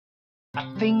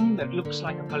A thing that looks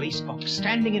like a police box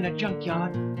standing in a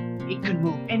junkyard. It can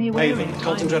move anywhere. Haven,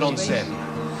 concentrate on Sen.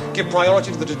 Give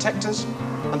priority to the detectors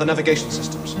and the navigation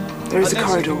systems. There is a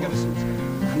corridor,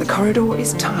 and the corridor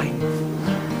is time.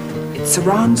 It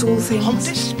surrounds all things. On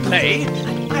display,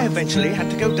 I eventually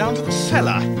had to go down to the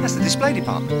cellar. That's the display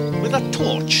department. With a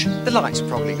torch. The lights are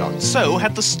probably gone. So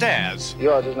had the stairs.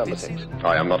 Yours is number 6.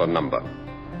 I am not a number.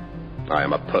 I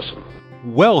am a person.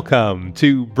 Welcome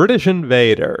to British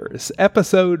Invaders,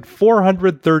 episode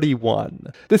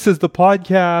 431. This is the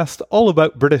podcast all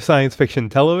about British science fiction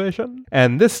television,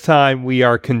 and this time we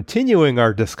are continuing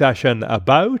our discussion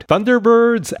about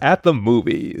Thunderbirds at the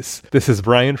movies. This is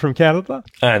Brian from Canada.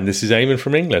 And this is Eamon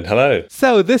from England. Hello.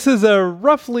 So this is a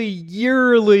roughly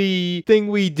yearly thing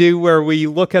we do where we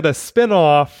look at a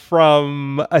spin-off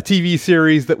from a TV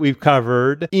series that we've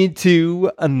covered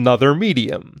into another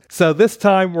medium. So this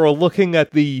time we're looking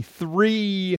at the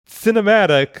 3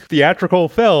 cinematic theatrical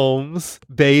films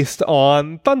based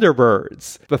on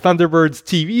Thunderbirds. The Thunderbirds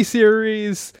TV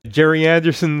series, Jerry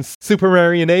Anderson's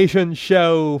Supermarionation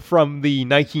show from the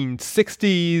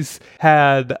 1960s,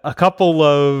 had a couple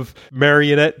of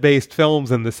marionette-based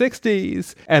films in the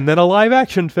 60s, and then a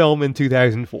live-action film in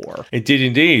 2004. It did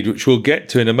indeed, which we'll get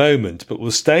to in a moment, but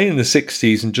we'll stay in the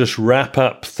 60s and just wrap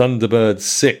up Thunderbirds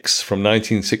 6 from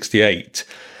 1968.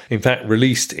 In fact,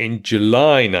 released in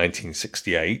July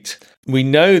 1968. We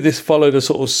know this followed a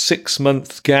sort of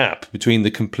 6-month gap between the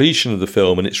completion of the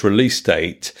film and its release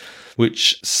date,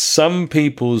 which some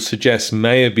people suggest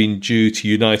may have been due to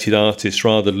United Artists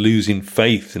rather losing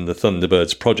faith in the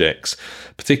Thunderbirds projects,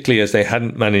 particularly as they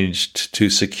hadn't managed to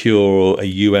secure a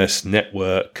US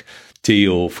network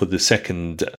deal for the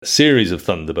second series of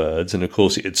Thunderbirds, and of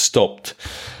course it had stopped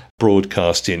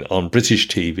broadcasting on British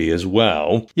TV as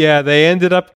well. Yeah, they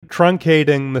ended up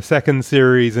truncating the second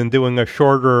series and doing a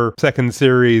shorter second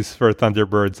series for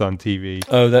Thunderbirds on TV.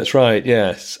 Oh, that's right,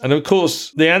 yes. And of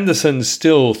course, the Andersons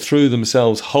still threw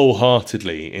themselves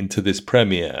wholeheartedly into this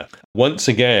premiere, once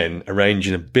again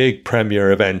arranging a big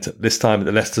premiere event, this time at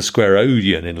the Leicester Square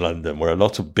Odeon in London, where a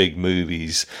lot of big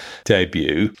movies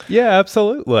debut. Yeah,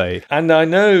 absolutely. And I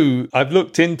know, I've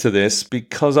looked into this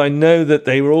because I know that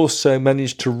they were also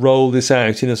managed to roll this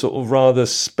out in a sort of rather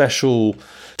special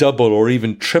double or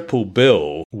even triple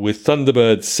bill with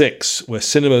Thunderbirds 6, where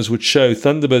cinemas would show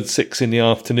Thunderbirds 6 in the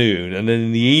afternoon, and then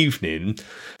in the evening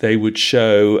they would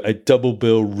show a double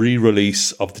bill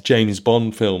re-release of the James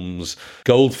Bond films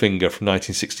Goldfinger from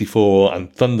 1964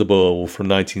 and Thunderball from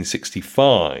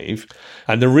 1965.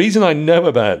 And the reason I know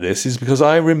about this is because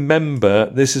I remember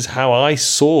this is how I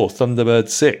saw Thunderbird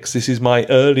 6. This is my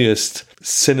earliest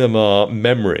cinema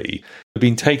memory. I've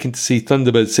been taken to see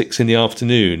Thunderbird 6 in the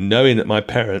afternoon, knowing that my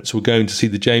parents were going to see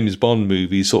the James Bond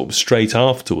movie sort of straight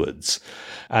afterwards.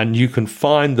 And you can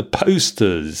find the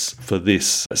posters for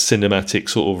this cinematic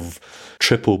sort of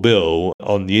triple bill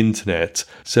on the internet.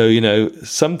 So, you know,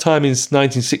 sometime in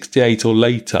 1968 or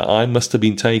later, I must have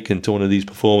been taken to one of these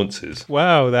performances.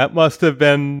 Wow, that must have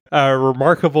been a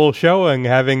remarkable showing,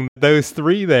 having those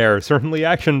 3 there. Certainly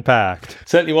action-packed.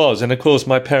 Certainly was. And of course,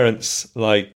 my parents,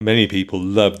 like many people,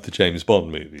 loved the James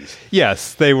Bond movies.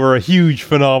 Yes, they were a huge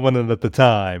phenomenon at the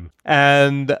time.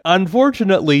 And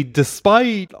unfortunately,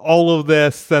 despite all of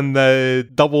this and the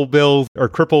double bills or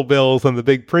triple bills and the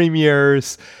big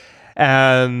premieres,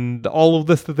 and all of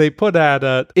this that they put at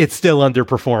it, it still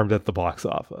underperformed at the box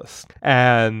office.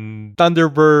 And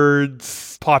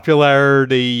Thunderbirds'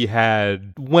 popularity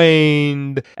had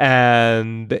waned,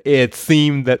 and it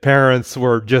seemed that parents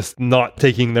were just not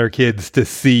taking their kids to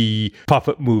see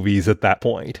puppet movies at that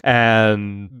point.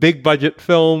 And big budget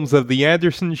films of the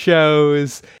Anderson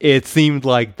shows, it seemed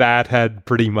like that had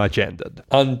pretty much ended.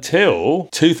 Until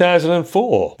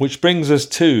 2004, which brings us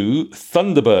to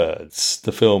Thunderbirds,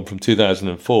 the film from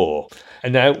 2004.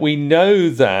 And now we know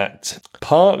that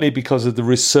partly because of the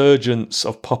resurgence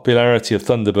of popularity of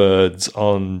Thunderbirds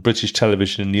on British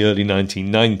television in the early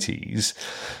 1990s,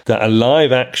 that a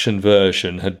live action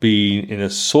version had been in a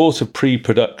sort of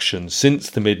pre-production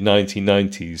since the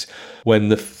mid-1990s, when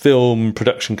the film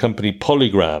production company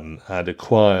Polygram had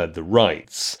acquired the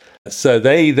rights. So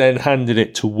they then handed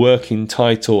it to Working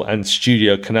Title and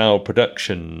Studio Canal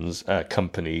Productions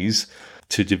companies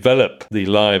to develop the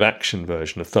live-action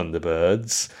version of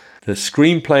Thunderbirds. The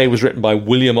screenplay was written by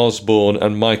William Osborne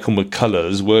and Michael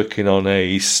McCullers, working on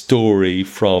a story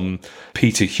from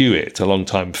Peter Hewitt, a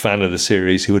long-time fan of the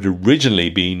series, who had originally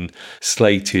been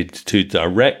slated to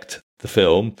direct the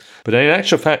film. But in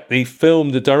actual fact,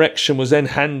 the direction was then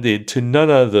handed to none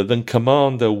other than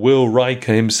Commander Will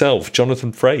Riker himself,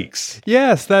 Jonathan Frakes.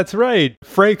 Yes, that's right.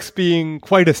 Frakes being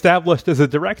quite established as a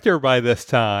director by this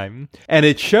time. And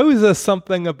it shows us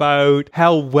something about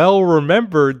how well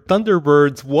remembered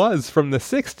Thunderbirds was from the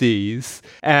 60s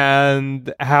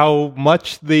and how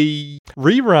much the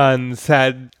reruns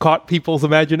had caught people's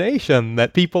imagination,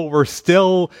 that people were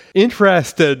still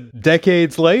interested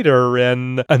decades later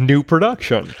in a new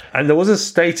production. And there was a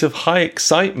state of high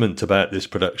excitement about this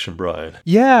production, Brian.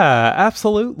 Yeah,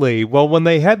 absolutely. Well, when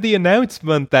they had the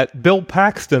announcement that Bill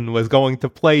Paxton was going to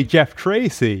play Jeff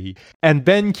Tracy and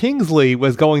Ben Kingsley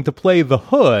was going to play the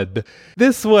Hood,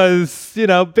 this was,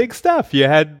 big stuff. You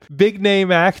had big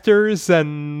name actors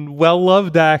and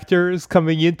well-loved actors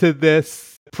coming into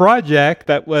this project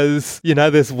that was,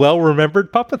 this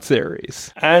well-remembered puppet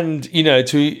series. And,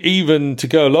 to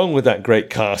go along with that great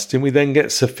casting, we then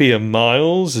get Sophia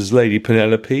Myles as Lady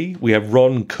Penelope. We have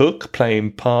Ron Cook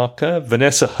playing Parker.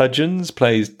 Vanessa Hudgens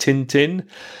plays Tintin.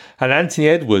 And Anthony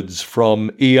Edwards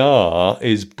from ER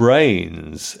is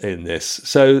Brains in this.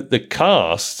 So the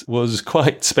cast was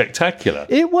quite spectacular.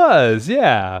 It was,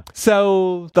 yeah.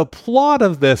 So the plot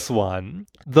of this one,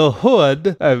 the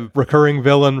Hood, a recurring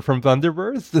villain from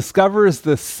Thunderbirds, discovers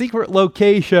the secret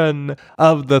location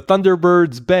of the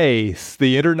Thunderbirds base,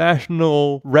 the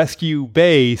International Rescue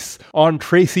Base on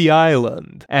Tracy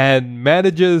Island, and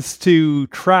manages to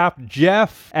trap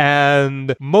Jeff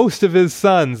and most of his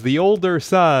sons, the older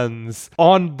sons,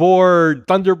 on board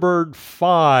Thunderbird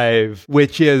 5,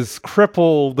 which is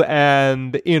crippled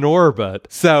and in orbit.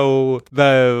 So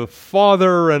the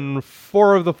father and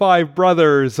 4 of the 5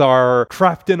 brothers are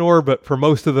trapped in orbit for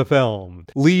most of the film,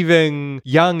 leaving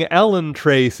young Ellen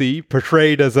Tracy,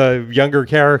 portrayed as a younger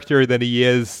character than he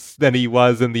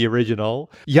was in the original.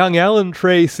 Young Ellen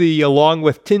Tracy, along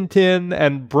with Tintin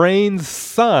and Brain's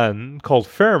son, called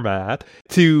Fairmat,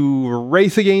 to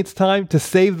race against time to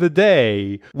save the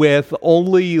day, with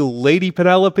only Lady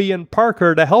Penelope and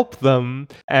Parker to help them,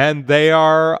 and they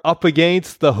are up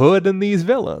against the Hood and these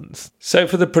villains. So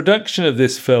for the production of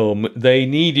this film, they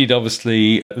needed,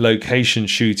 obviously, location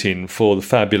shooting for the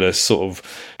fabulous sort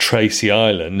of Tracy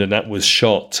Island, and that was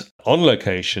shot on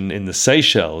location in the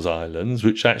Seychelles Islands,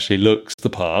 which actually looks the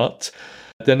part.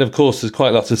 Then, of course, there's quite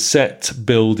a lot of set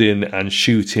building and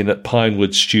shooting at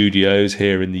Pinewood Studios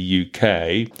here in the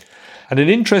UK. And an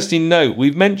interesting note,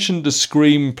 we've mentioned the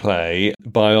screenplay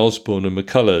by Osborne and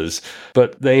McCullers,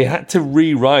 but they had to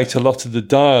rewrite a lot of the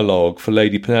dialogue for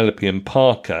Lady Penelope and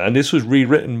Parker, and this was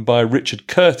rewritten by Richard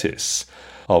Curtis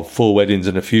of 4 Weddings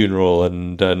and a Funeral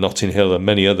and Notting Hill and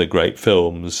many other great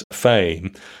films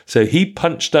fame. So he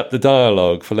punched up the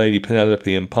dialogue for Lady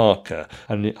Penelope and Parker,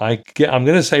 and I'm going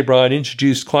to say, Brian,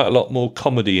 introduced quite a lot more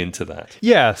comedy into that.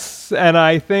 Yes, and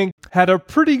I think had a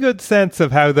pretty good sense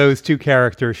of how those two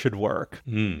characters should work.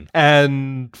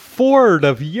 And Ford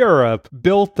of Europe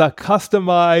built a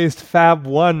customized Fab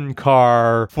 1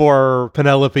 car for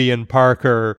Penelope and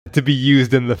Parker to be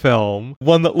used in the film.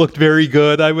 One that looked very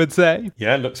good, I would say.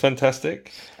 Yeah, it looks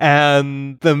fantastic.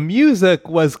 And the music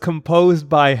was composed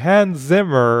by Hans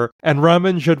Zimmer and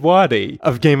Ramin Djawadi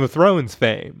of Game of Thrones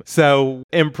fame. So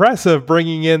impressive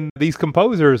bringing in these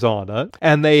composers on it.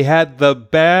 And they had the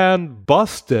band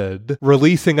Busted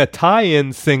releasing a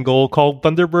tie-in single called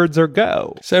Thunderbirds Are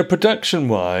Go. So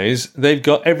production-wise, they've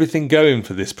got everything going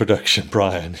for this production,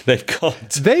 Brian.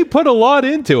 They put a lot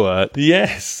into it.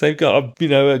 Yes, they've got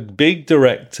a big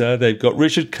director. They've got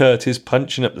Richard Curtis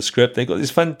punching up the script. They've got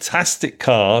this fantastic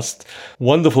cast,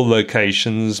 wonderful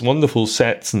locations, wonderful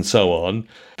sets, and so on.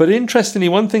 But interestingly,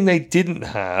 one thing they didn't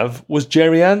have was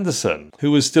Jerry Anderson, who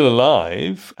was still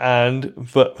alive,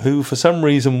 but who for some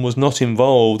reason was not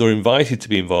involved or invited to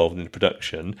be involved in the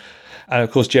production. And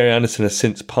of course, Jerry Anderson has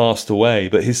since passed away,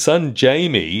 but his son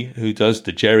Jamie, who does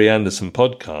the Jerry Anderson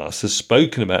podcast, has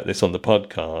spoken about this on the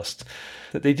podcast,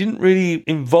 that they didn't really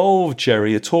involve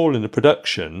Jerry at all in the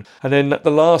production. And then at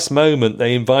the last moment,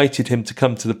 they invited him to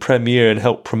come to the premiere and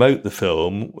help promote the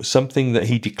film, something that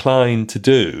he declined to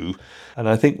do. And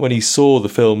I think when he saw the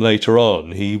film later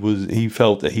on, he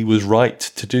felt that he was right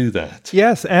to do that.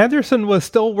 Yes, Anderson was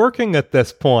still working at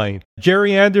this point.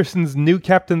 Jerry Anderson's new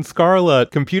Captain Scarlet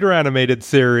computer animated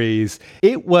series,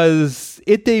 it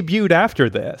debuted after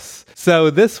this. So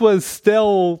this was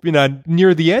still,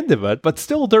 near the end of it, but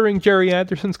still during Jerry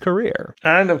Anderson's career.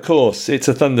 And of course, it's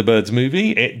a Thunderbirds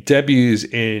movie. It debuts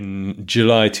in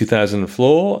July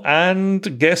 2004.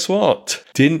 And guess what?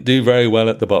 Didn't do very well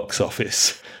at the box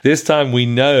office. This time we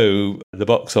know the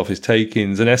box office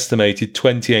takings an estimated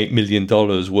 $28 million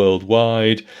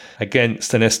worldwide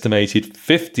against an estimated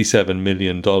 $57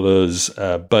 million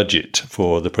budget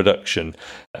for the production.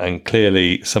 And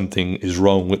clearly something is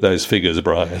wrong with those figures,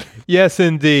 Brian. Yes,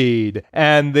 indeed.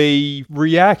 And the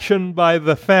reaction by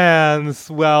the fans,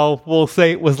 well, we'll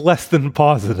say it was less than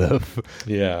positive.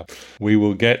 Yeah, we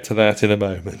will get to that in a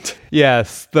moment.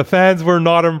 Yes, the fans were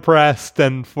not impressed,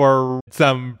 and for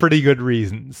some pretty good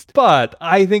reasons. But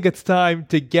I think it's time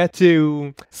to get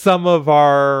to some of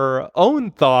our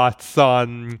own thoughts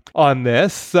on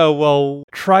this. So we'll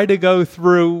try to go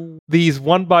through these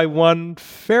one by one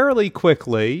fairly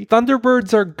quickly.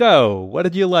 Thunderbirds or go? What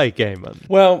did you like, Eamon?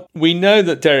 Well, we know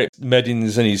that Derek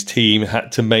Meddings and his team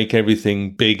had to make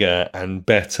everything bigger and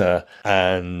better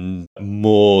and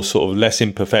more sort of less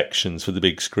imperfections for the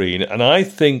big screen. And I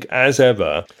think, as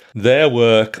ever, their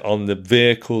work on the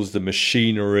vehicles, the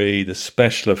machinery, the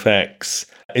special effects,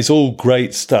 is all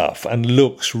great stuff and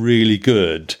looks really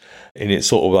good in its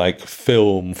sort of like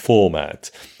film format.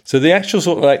 So the actual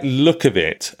sort of like look of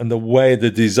it and the way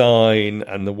the design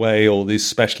and the way all this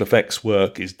special effects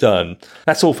work is done,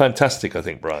 that's all fantastic, I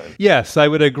think, Brian. Yes, I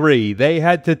would agree. They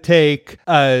had to take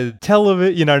a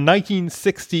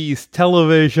 1960s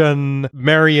television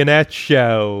marionette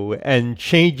show and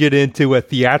change it into a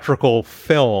theatrical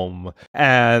film,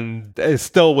 and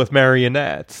still with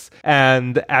marionettes.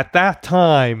 And at that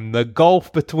time, the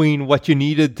gulf between what you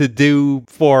needed to do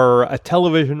for a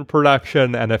television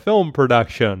production and a film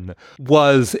production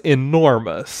was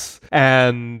enormous.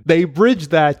 And they bridged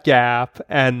that gap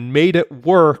and made it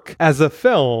work as a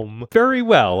film very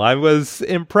well. I was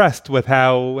impressed with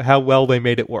how well they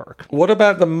made it work. What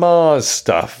about the Mars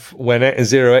stuff? When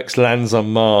Zero X lands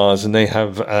on Mars and they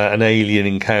have an alien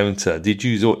encounter,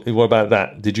 what about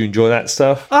that? Did you enjoy that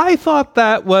stuff? I thought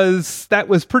that was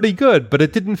pretty good, but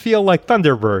it didn't feel like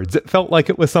Thunderbirds. It felt like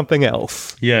it was something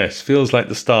else. Yes, feels like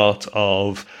the start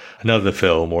of another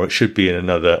film, or it should be in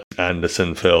another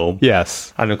Anderson film.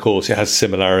 Yes. And of course, it has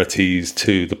similarities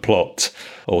to the plot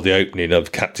or the opening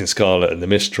of Captain Scarlet and the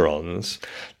Mysterons.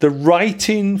 The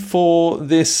writing for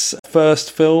this first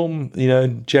film,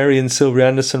 Jerry and Sylvia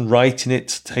Anderson writing it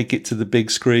to take it to the big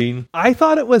screen. I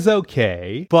thought it was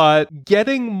okay, but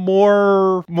getting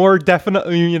more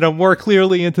definitely, more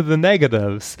clearly into the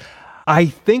negatives, I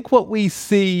think what we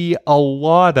see a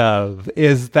lot of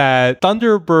is that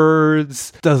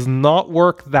Thunderbirds does not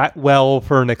work that well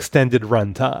for an extended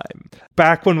runtime.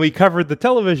 Back when we covered the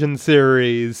television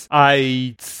series,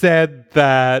 I said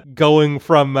that going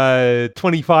from a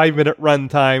 25-minute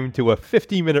runtime to a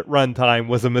 50-minute runtime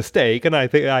was a mistake, and I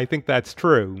think that's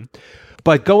true.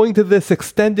 But going to this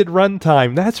extended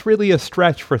runtime, that's really a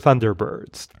stretch for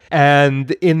Thunderbirds.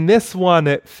 And in this one,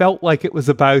 it felt like it was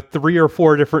about 3 or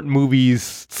 4 different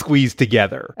movies squeezed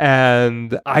together.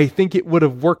 And I think it would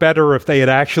have worked better if they had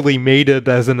actually made it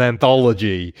as an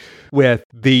anthology, with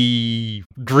the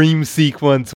dream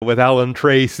sequence with Alan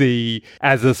Tracy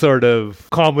as a sort of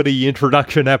comedy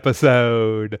introduction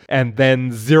episode, and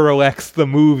then Zero X the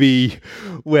movie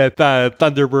with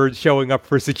Thunderbirds showing up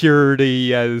for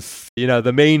security as,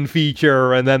 the main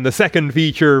feature, and then the second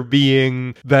feature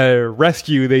being the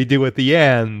rescue they do at the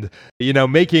end.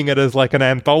 Making it as like an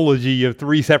anthology of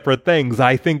 3 separate things,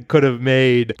 I think could have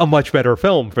made a much better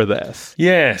film for this.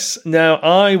 Yes. Now,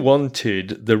 I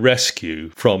wanted the rescue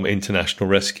from International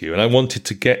Rescue, and I wanted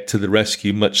to get to the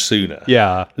rescue much sooner.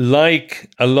 Yeah. Like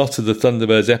a lot of the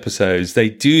Thunderbirds episodes, they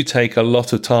do take a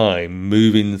lot of time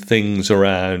moving things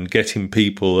around, getting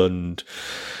people and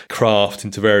craft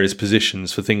into various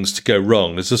positions for things to go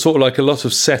wrong. There's a sort of like a lot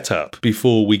of setup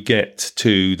before we get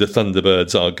to the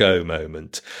Thunderbirds are go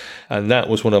moment. And that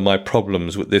was one of my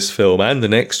problems with this film, and the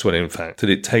next one, in fact, that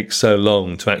it takes so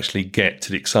long to actually get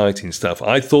to the exciting stuff.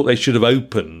 I thought they should have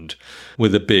opened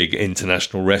with a big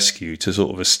international rescue to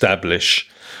sort of establish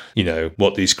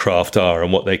what these craft are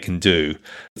and what they can do.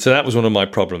 So that was one of my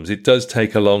problems. It does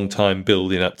take a long time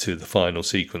building up to the final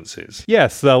sequences.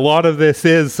 Yes, a lot of this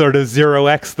is sort of Zero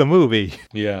X the movie.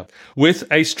 Yeah. With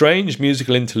a strange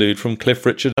musical interlude from Cliff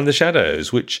Richard and the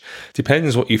Shadows, which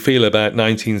depends what you feel about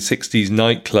 1960s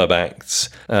nightclub acts.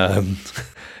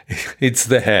 It's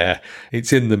there.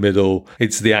 It's in the middle.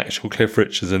 It's the actual Cliff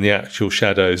Richards and the actual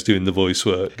Shadows doing the voice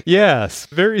work. Yes,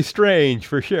 very strange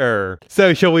for sure.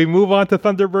 So shall we move on to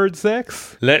Thunderbird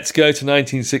 6? Let's go to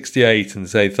 1968 and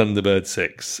say Thunderbird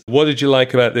 6. What did you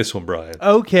like about this one, Brian?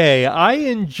 Okay, I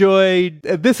enjoyed...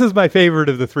 This is my favorite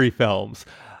of the 3 films.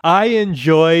 I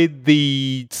enjoyed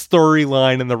the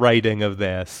storyline and the writing of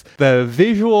this. The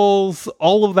visuals,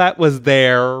 all of that was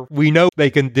there. We know they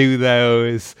can do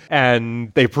those,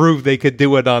 and they proved they could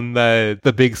do it on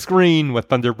the big screen with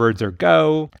Thunderbirds or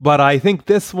Go. But I think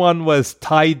this one was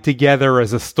tied together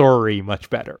as a story much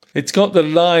better. It's got the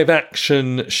live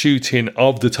action shooting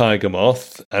of the Tiger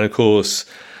Moth, and of course,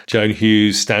 Joan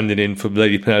Hughes standing in for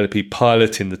Lady Penelope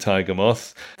piloting the Tiger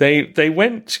Moth. They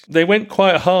went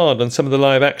quite hard on some of the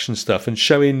live action stuff and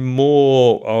showing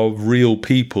more of real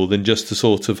people than just the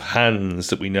sort of hands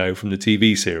that we know from the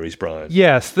TV series, Brian.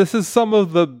 Yes, this is some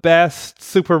of the best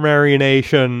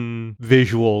supermarionation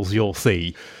visuals you'll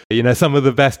see. You know, some of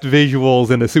the best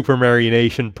visuals in a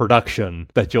supermarionation production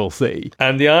that you'll see.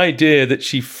 And the idea that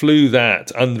she flew that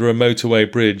under a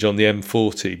motorway bridge on the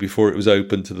M40 before it was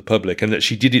open to the public, and that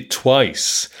she did it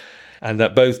twice, and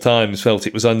that both times felt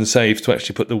it was unsafe to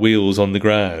actually put the wheels on the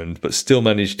ground, but still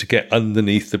managed to get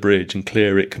underneath the bridge and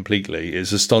clear it completely,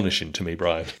 is astonishing to me,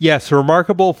 Brian. Yes,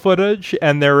 remarkable footage,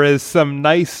 and there is some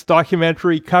nice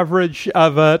documentary coverage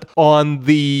of it on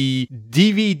the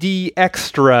DVD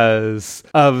extras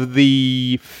of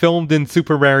the Filmed in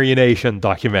Supermarionation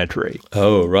documentary.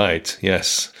 Oh, right,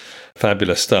 yes.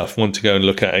 Fabulous stuff. Want to go and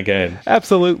look at again.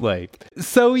 Absolutely.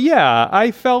 So yeah,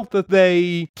 I felt that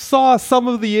they saw some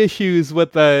of the issues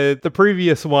with the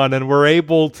previous one and were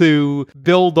able to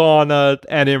build on it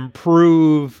and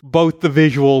improve both the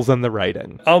visuals and the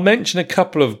writing. I'll mention a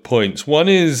couple of points. One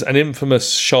is an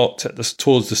infamous shot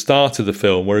towards the start of the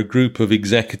film where a group of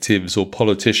executives or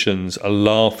politicians are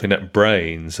laughing at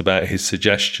Brains about his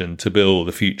suggestion to build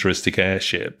a futuristic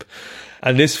airship.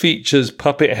 And this features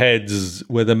puppet heads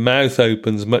where the mouth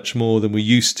opens much more than we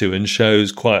used to and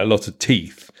shows quite a lot of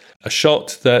teeth. A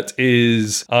shot that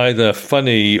is either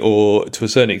funny or, to a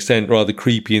certain extent, rather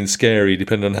creepy and scary,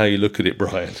 depending on how you look at it,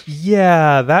 Brian.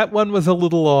 Yeah, that one was a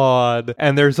little odd.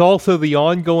 And there's also the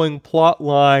ongoing plot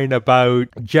line about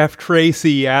Jeff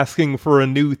Tracy asking for a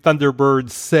new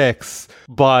Thunderbirds 6,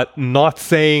 but not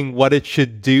saying what it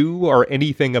should do or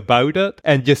anything about it,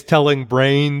 and just telling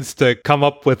Brains to come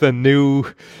up with a new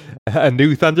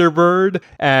Thunderbird,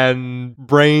 and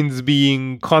Brains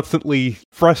being constantly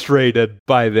frustrated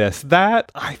by this.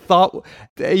 That, I thought,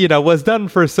 was done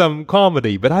for some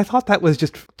comedy, but I thought that was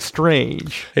just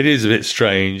strange. It is a bit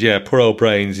strange, yeah. Poor old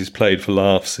Brains is played for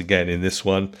laughs again in this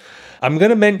one. I'm going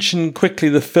to mention quickly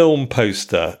the film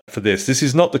poster for this. This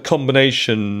is not the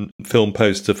combination film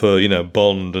poster for,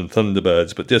 Bond and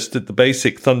Thunderbirds, but just the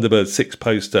basic Thunderbird 6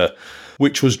 poster,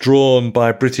 which was drawn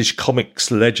by British comics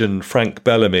legend Frank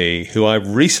Bellamy, who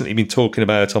I've recently been talking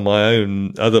about on my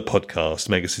own other podcast,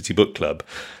 Mega City Book Club.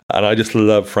 And I just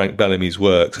love Frank Bellamy's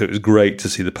work, so it was great to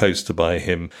see the poster by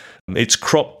him. It's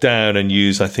cropped down and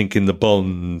used, I think, in the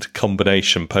Bond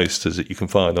combination posters that you can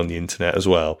find on the internet as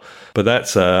well. But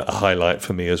that's a highlight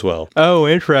for me as well. Oh,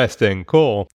 interesting.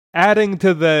 Cool. Adding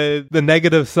to the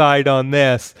negative side on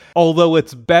this, although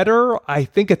it's better, I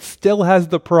think it still has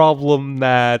the problem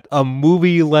that a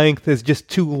movie length is just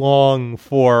too long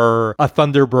for a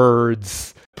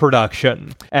Thunderbirds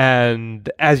production. And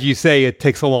as you say, it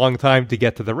takes a long time to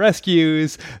get to the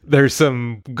rescues. There's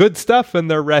some good stuff in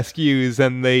their rescues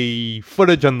and the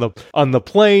footage on the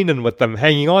plane and with them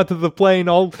hanging onto the plane.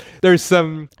 There's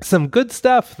some good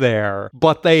stuff there,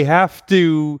 but they have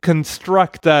to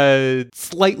construct a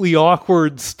slightly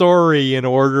awkward story in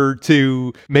order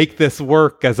to make this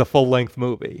work as a full-length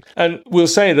movie. And we'll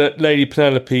say that Lady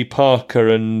Penelope Parker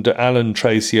and Alan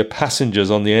Tracy are passengers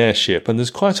on the airship, and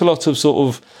there's quite a lot of sort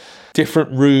of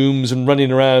different rooms and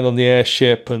running around on the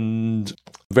airship and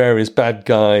various bad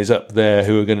guys up there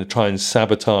who are going to try and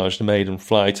sabotage the maiden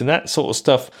flight and that sort of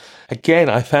stuff. Again,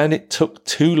 I found it took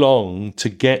too long to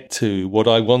get to what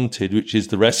I wanted, which is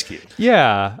the rescue.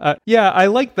 Yeah, I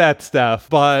like that stuff,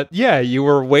 but yeah, you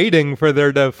were waiting for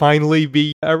there to finally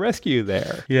be a rescue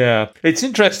there. Yeah, it's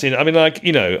interesting. I mean,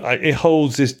 it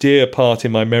holds this dear part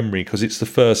in my memory because it's the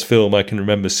first film I can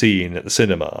remember seeing at the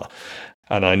cinema.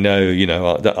 And I know,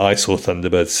 that I saw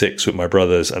Thunderbirds 6 with my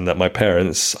brothers and that my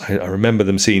parents, I remember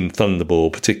them seeing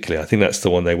Thunderball particularly. I think that's the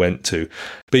one they went to.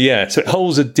 But yeah, so it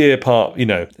holds a dear part,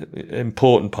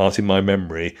 important part in my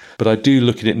memory. But I do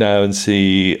look at it now and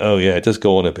see, oh yeah, it does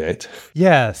go on a bit.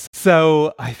 Yes.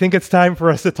 So I think it's time for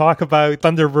us to talk about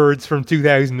Thunderbirds from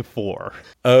 2004.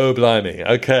 Oh, blimey.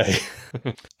 Okay.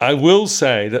 I will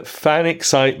say that fan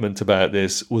excitement about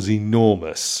this was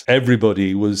enormous.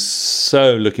 Everybody was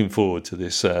so looking forward to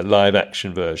this live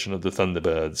action version of the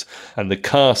Thunderbirds, and the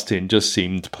casting just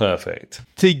seemed perfect.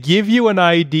 To give you an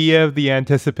idea of the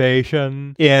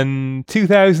anticipation, in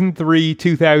 2003,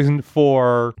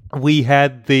 2004, we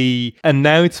had the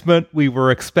announcement we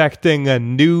were expecting a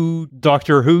new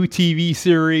Doctor Who TV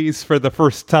series for the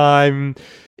first time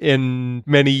in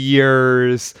many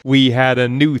years. We had a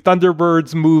new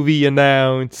Thunderbirds movie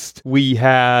announced. We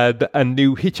had a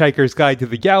new Hitchhiker's Guide to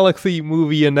the Galaxy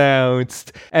movie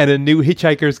announced, and a new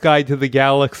Hitchhiker's Guide to the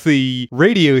Galaxy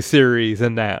radio series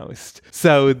announced.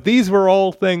 So these were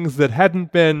all things that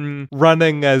hadn't been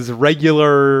running as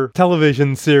regular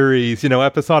television series,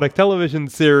 episodic television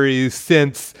series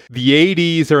since the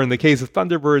 80s, or in the case of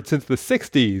Thunderbirds, since the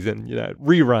 60s, and,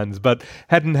 reruns, but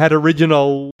hadn't had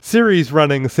original series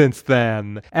running since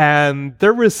then. And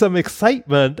there was some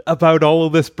excitement about all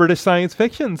of this British science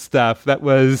fiction stuff that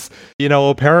was,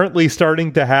 apparently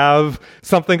starting to have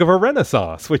something of a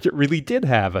renaissance, which it really did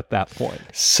have at that point.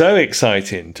 So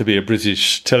exciting to be a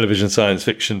British television science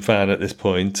fiction fan at this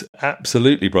point.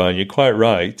 Absolutely, Brian, you're quite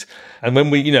right. And when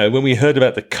we heard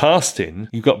about the casting,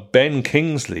 you've got Ben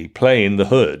Kingsley playing the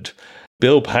Hood.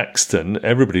 Bill Paxton,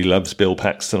 everybody loves Bill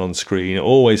Paxton on screen,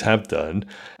 always have done.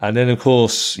 And then, of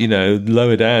course,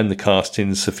 lower down the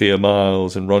casting, Sophia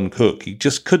Myles and Ron Cook. We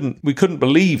couldn't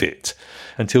believe it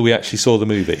until we actually saw the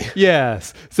movie.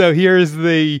 Yes. So here's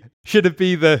should it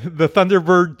be the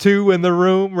Thunderbird 2 in the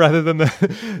room rather than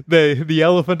the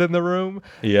elephant in the room?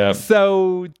 Yeah.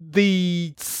 So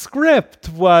the script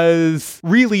was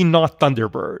really not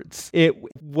Thunderbirds. It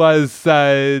was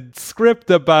a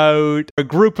script about a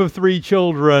group of 3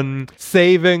 children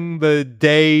saving the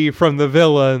day from the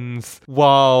villains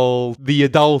while the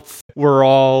adults were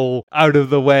all out of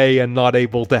the way and not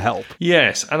able to help.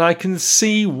 Yes, and I can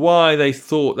see why they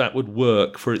thought that would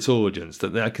work for its audience.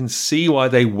 That I can see why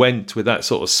they went with that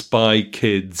sort of Spy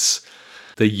Kids.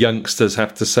 The youngsters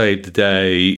have to save the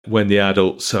day when the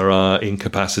adults are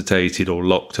incapacitated or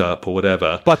locked up or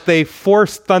whatever. But they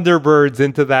forced Thunderbirds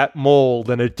into that mold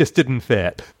and it just didn't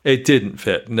fit. It didn't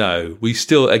fit, no. We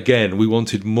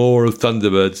wanted more of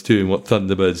Thunderbirds doing what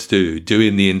Thunderbirds do,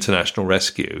 doing the international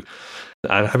rescue.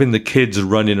 And having the kids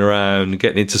running around,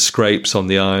 getting into scrapes on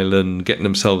the island, getting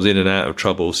themselves in and out of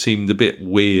trouble seemed a bit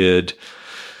weird.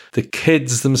 The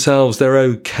kids themselves, they're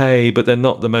okay, but they're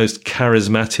not the most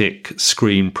charismatic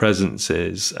screen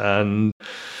presences. And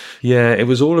yeah, it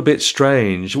was all a bit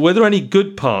strange. Were there any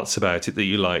good parts about it that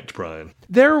you liked, Brian?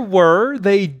 There were.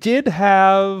 They did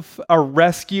have a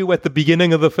rescue at the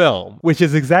beginning of the film, which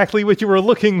is exactly what you were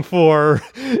looking for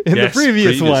in the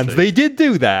previous ones. They did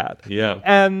do that. Yeah.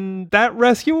 And that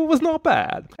rescue was not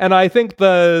bad. And I think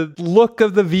the look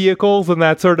of the vehicles and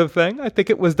that sort of thing, I think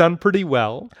it was done pretty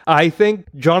well. I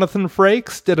think Jonathan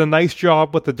Frakes did a nice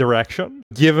job with the direction,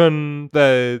 given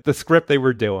the script they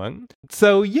were doing.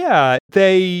 So yeah,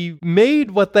 they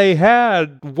made what they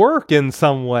had work in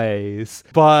some ways,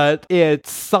 but it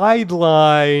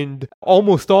sidelined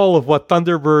almost all of what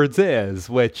Thunderbirds is,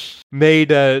 which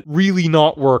made it really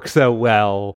not work so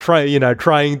well.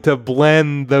 Trying to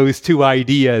blend those two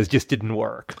ideas just didn't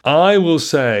work. I will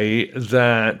say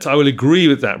that I will agree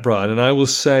with that, Brian, and I will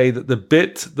say that the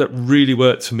bit that really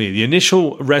worked for me, the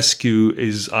initial rescue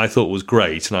I thought was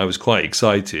great, and I was quite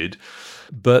excited.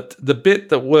 But the bit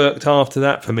that worked after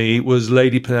that for me was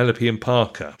Lady Penelope and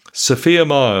Parker. Sophia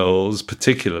Myles,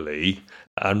 particularly,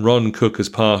 and Ron Cook as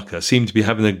Parker seem to be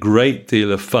having a great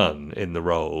deal of fun in the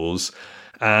roles.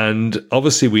 And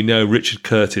obviously we know Richard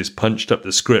Curtis punched up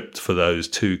the script for those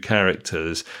two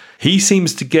characters. He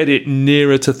seems to get it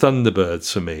nearer to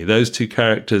Thunderbirds for me. Those two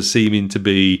characters seeming to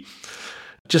be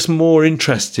just more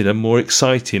interesting and more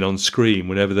exciting on screen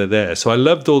whenever they're there. So I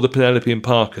loved all the Penelope and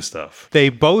Parker stuff. They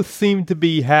both seem to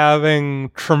be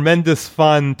having tremendous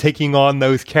fun taking on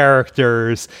those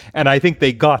characters, and I think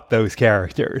they got those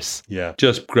characters. Yeah,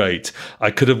 just great.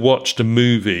 I could have watched a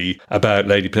movie about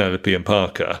Lady Penelope and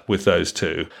Parker with those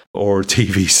two, or a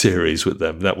TV series with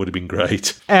them. That would have been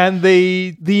great. And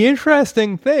the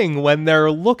interesting thing, when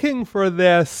they're looking for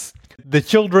this, the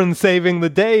children saving the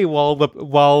day while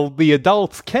the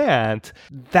adults can't,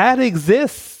 that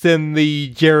exists in the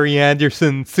Jerry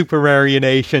Anderson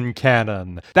supermarionation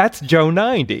canon. That's Joe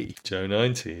 90. Joe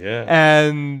 90, yeah.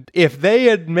 And if they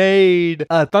had made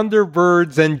a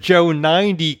Thunderbirds and Joe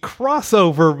 90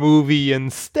 crossover movie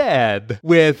instead,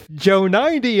 with Joe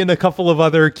 90 and a couple of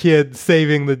other kids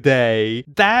saving the day,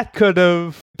 that could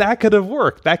have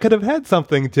worked. That could have had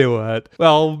something to it.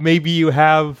 Well, maybe you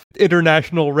have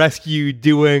International Rescue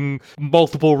doing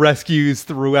multiple rescues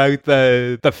throughout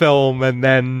the film, and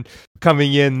then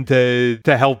coming in to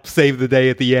help save the day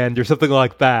at the end or something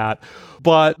like that.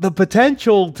 But the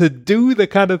potential to do the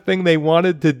kind of thing they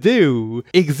wanted to do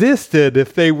existed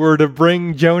if they were to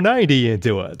bring Joe 90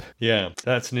 into it. Yeah,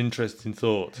 that's an interesting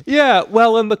thought. Yeah,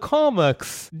 well, and the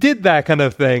comics did that kind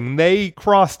of thing. They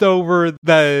crossed over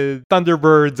the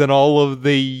Thunderbirds and all of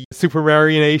the Super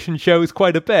Marionation shows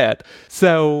quite a bit.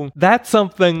 So that's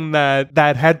something that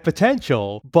had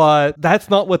potential, but that's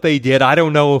not what they did. I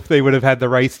don't know if they would have had the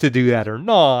rights to do that or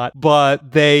not,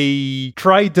 but they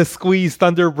tried to squeeze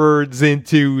Thunderbirds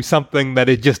into something that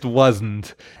it just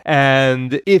wasn't.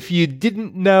 And if you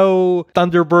didn't know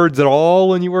Thunderbirds at all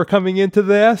when you were coming into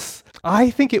this,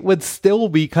 I think it would still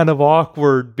be kind of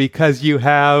awkward because you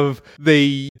have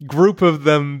the group of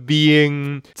them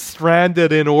being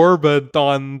stranded in orbit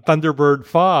on Thunderbird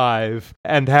 5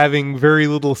 and having very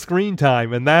little screen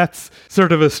time. And that's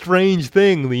sort of a strange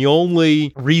thing. The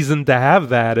only reason to have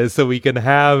that is so we can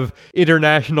have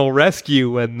international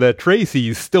rescue and the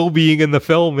Tracys still being in the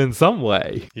film in some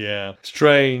way. Yeah,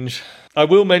 strange. I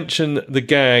will mention the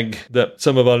gag that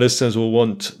some of our listeners will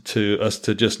want us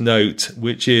to just note,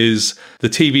 which is the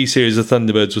TV series of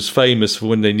Thunderbirds was famous for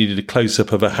when they needed a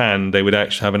close-up of a hand, they would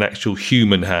actually have an actual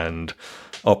human hand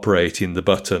operating the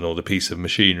button or the piece of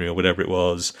machinery or whatever it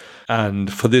was.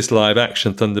 And for this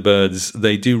live-action Thunderbirds,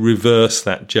 they do reverse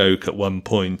that joke at one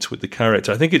point with the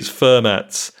character. I think it's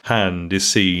Fermat's hand is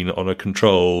seen on a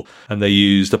control, and they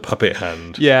used a puppet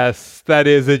hand. Yes, that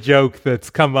is a joke that's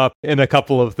come up in a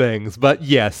couple of things. But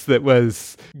yes, that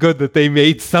was good that they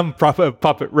made some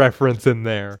puppet reference in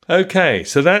there. Okay,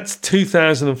 so that's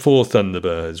 2004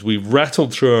 Thunderbirds. We've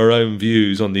rattled through our own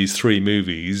views on these three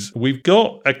movies. We've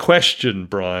got a question,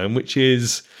 Brian, which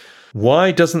is,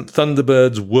 why doesn't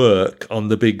Thunderbirds work on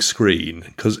the big screen?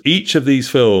 Because each of these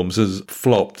films has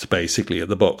flopped, basically, at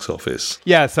the box office.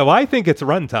 Yeah, so I think it's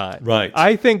runtime. Right.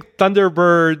 I think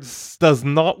Thunderbirds does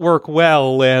not work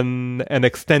well in an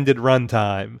extended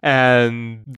runtime.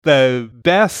 And the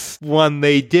best one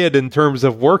they did in terms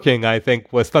of working, I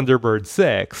think, was Thunderbird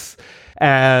 6.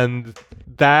 And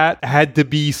that had to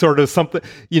be sort of something,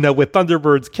 with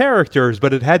Thunderbird's characters,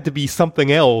 but it had to be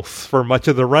something else for much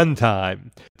of the runtime.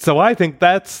 So I think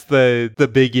that's the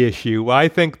big issue. I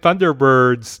think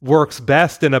Thunderbirds works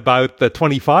best in about the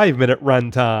 25-minute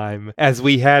runtime, as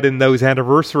we had in those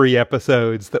anniversary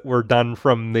episodes that were done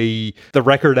from the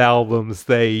record albums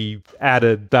they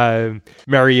added,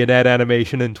 Marionette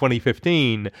animation in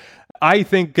 2015. I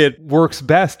think it works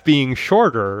best being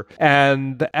shorter,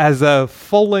 and as a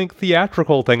full-length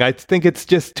theatrical thing, I think it's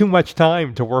just too much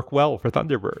time to work well for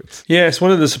Thunderbirds. Yes, one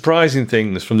of the surprising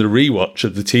things from the rewatch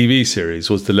of the TV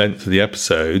series was the length of the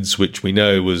episodes, which we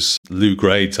know was Lou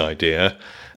Grade's idea.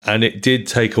 And it did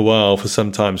take a while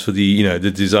sometimes for the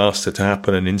disaster to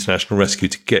happen and international rescue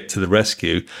to get to the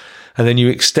rescue. And then you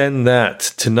extend that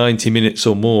to 90 minutes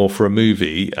or more for a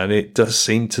movie, and it does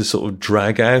seem to sort of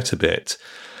drag out a bit.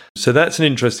 So that's an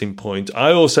interesting point.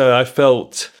 I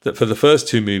felt that for the first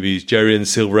two movies, Jerry and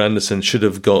Sylvia Anderson should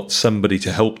have got somebody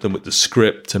to help them with the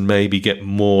script and maybe get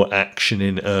more action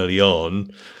in early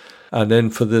on. And then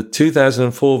for the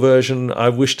 2004 version, I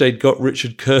wish they'd got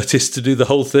Richard Curtis to do the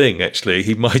whole thing, actually.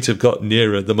 He might have got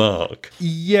nearer the mark.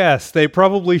 Yes, they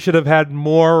probably should have had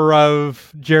more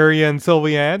of Jerry and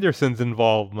Sylvia Anderson's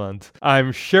involvement.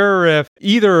 I'm sure if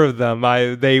either of them,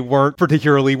 they weren't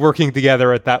particularly working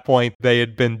together at that point. They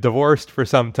had been divorced for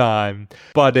some time.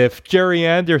 But if Jerry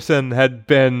Anderson had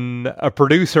been a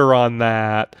producer on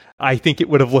that, I think it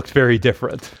would have looked very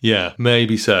different. Yeah,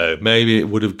 maybe so. Maybe it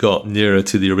would have got nearer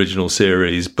to the original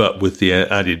series, but with the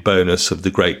added bonus of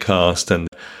the great cast and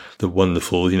the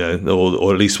wonderful,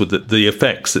 or at least with the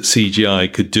effects that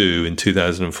CGI could do in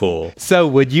 2004. So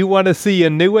would you want to see a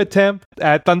new attempt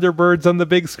at Thunderbirds on the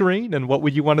big screen? And what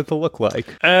would you want it to look like?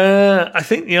 I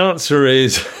think the answer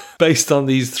is, based on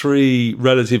these three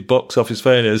relative box office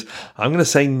failures, I'm going to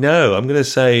say no. I'm going to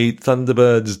say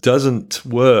Thunderbirds doesn't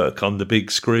work on the big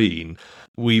screen.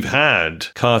 We've had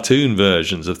cartoon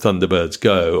versions of Thunderbirds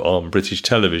go on British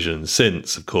television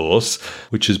since, of course,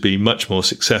 which has been much more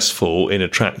successful in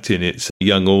attracting its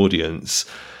young audience.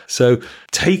 So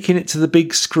taking it to the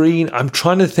big screen, I'm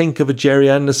trying to think of a Jerry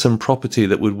Anderson property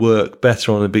that would work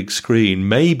better on a big screen.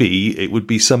 Maybe it would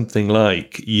be something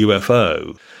like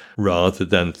UFO rather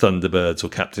than Thunderbirds or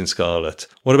Captain Scarlet.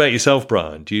 What about yourself,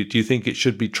 Brian? Do you think it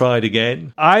should be tried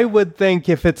again? I would think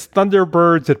if it's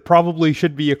Thunderbirds, it probably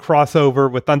should be a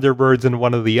crossover with Thunderbirds and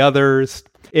one of the others.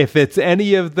 If it's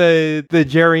any of the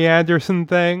Jerry Anderson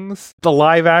things, the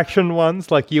live action ones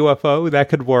like UFO, that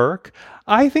could work.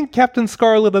 I think Captain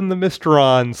Scarlet and the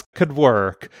Mysterons could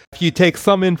work. If you take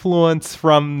some influence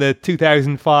from the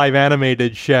 2005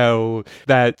 animated show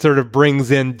that sort of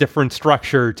brings in different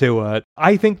structure to it,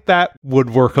 I think that would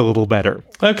work a little better.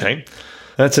 Okay.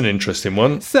 That's an interesting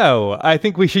one. So, I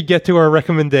think we should get to our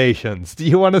recommendations. Do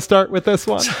you want to start with this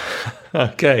one?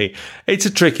 Okay. It's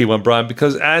a tricky one, Brian,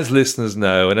 because as listeners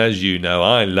know, and as you know,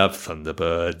 I love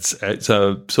Thunderbirds. It's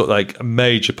a sort of like a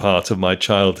major part of my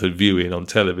childhood viewing on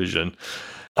television.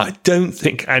 I don't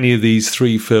think any of these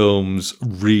three films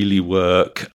really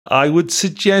work. I would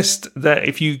suggest that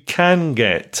if you can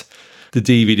get the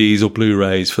DVDs or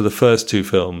Blu-rays for the first two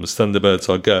films, Thunderbirds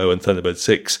Are Go and Thunderbirds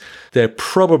 6, they're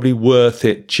probably worth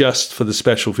it just for the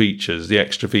special features, the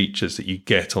extra features that you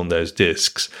get on those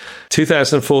discs.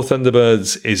 2004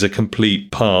 Thunderbirds is a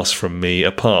complete pass from me,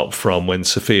 apart from when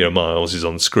Sophia Miles is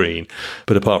on screen.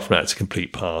 But apart from that, it's a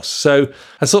complete pass. So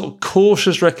a sort of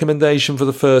cautious recommendation for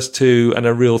the first two and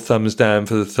a real thumbs down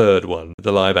for the third one,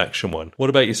 the live action one. What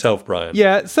about yourself, Brian?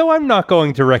 Yeah, so I'm not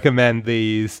going to recommend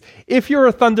these. If you're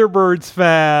a Thunderbirds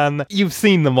fan, you've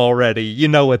seen them already. You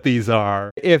know what these are.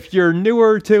 If you're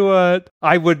newer to it,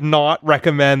 I would not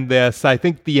recommend this. I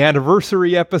think the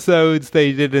anniversary episodes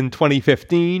they did in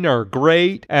 2015 are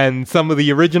great, and some of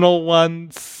the original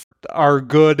ones are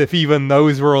good, if even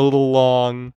those were a little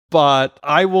long. But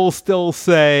I will still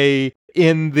say,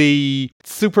 in the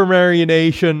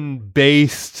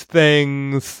Supermarionation-based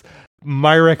things,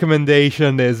 my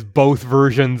recommendation is both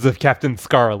versions of Captain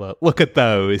Scarlet. Look at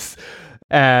those.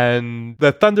 And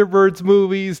the Thunderbirds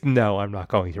movies, no, I'm not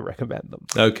going to recommend them.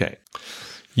 Okay.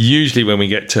 Usually when we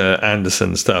get to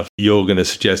Anderson stuff, you're going to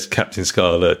suggest Captain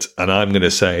Scarlet, and I'm going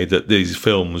to say that these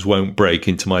films won't break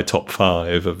into my top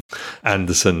 5 of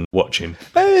Anderson watching.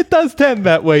 It does tend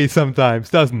that way sometimes,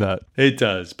 doesn't it? It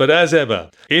does. But as ever,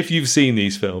 if you've seen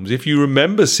these films, if you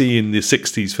remember seeing the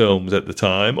 60s films at the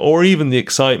time, or even the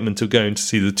excitement of going to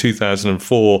see the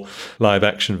 2004 live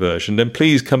action version, then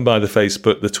please come by the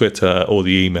Facebook, the Twitter, or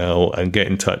the email and get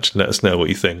in touch and let us know what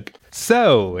you think.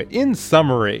 So, in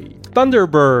summary,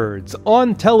 Thunderbirds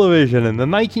on television in the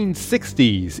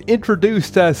 1960s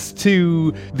introduced us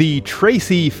to the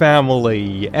Tracy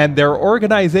family and their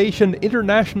organization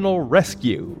International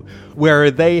Rescue,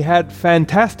 where they had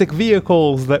fantastic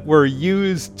vehicles that were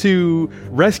used to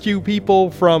rescue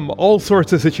people from all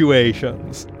sorts of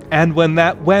situations. And when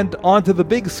that went onto the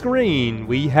big screen,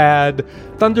 we had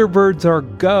Thunderbirds Are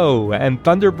Go and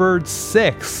Thunderbirds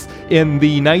 6 in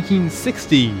the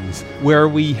 1960s, where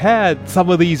we had some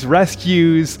of these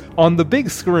rescues on the big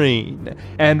screen.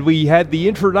 And we had the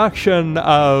introduction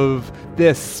of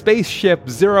this spaceship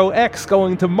Zero X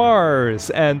going to Mars,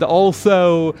 and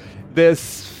also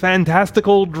this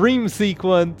fantastical dream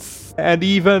sequence, and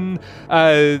even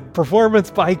a performance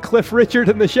by Cliff Richard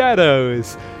in the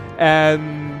Shadows.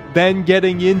 And then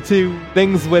getting into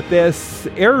things with this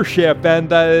airship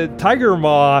and a Tiger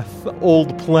Moth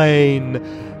old plane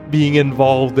being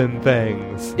involved in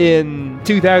things. In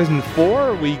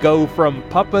 2004, we go from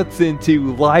puppets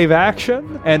into live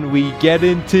action, and we get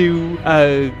into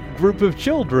a group of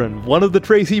children, one of the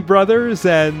Tracy brothers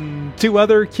and two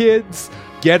other kids,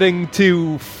 getting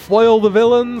to foil the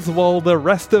villains while the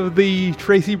rest of the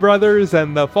Tracy brothers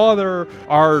and the father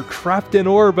are trapped in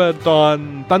orbit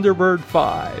on Thunderbird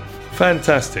 5.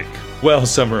 Fantastic. Well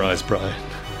summarised, Brian.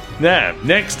 Now,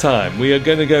 next time we are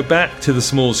going to go back to the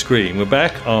small screen. We're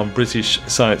back on British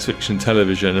science fiction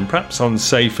television and perhaps on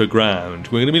safer ground.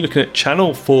 We're going to be looking at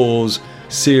Channel 4's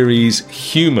series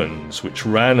Humans, which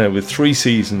ran over 3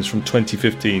 seasons from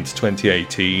 2015 to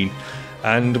 2018.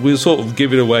 And we'll sort of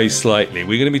give it away slightly.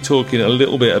 We're going to be talking a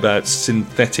little bit about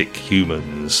synthetic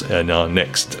humans in our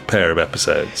next pair of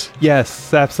episodes.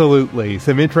 Yes, absolutely.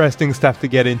 Some interesting stuff to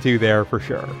get into there for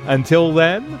sure. Until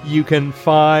then, you can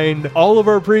find all of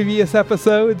our previous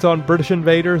episodes on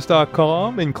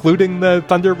BritishInvaders.com, including the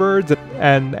Thunderbirds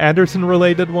and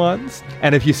Anderson-related ones.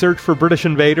 And if you search for British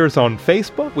Invaders on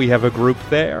Facebook, we have a group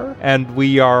there. And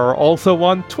we are also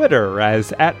on Twitter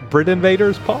as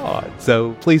 @BritInvadersPod.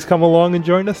 So please come along and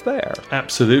join us there.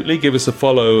 Absolutely. Give us a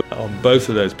follow on both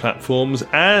of those platforms,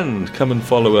 and come and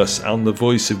follow us on the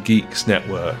Voice of Geeks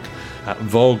network at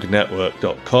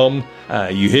vognetwork.com.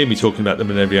 You hear me talking about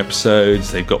them in every episode.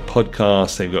 They've got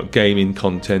podcasts, they've got gaming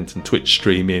content and Twitch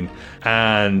streaming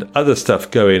and other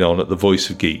stuff going on at the Voice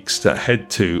of Geeks. So head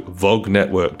to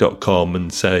vognetwork.com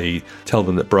and tell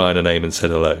them that Brian and Eamon said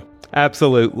hello.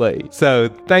 Absolutely. So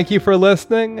thank you for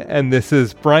listening, and this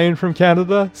is Brian from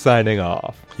Canada signing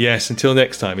off. Yes, until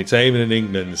next time, it's Eamon in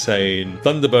England saying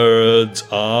Thunderbirds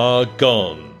are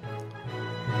gone.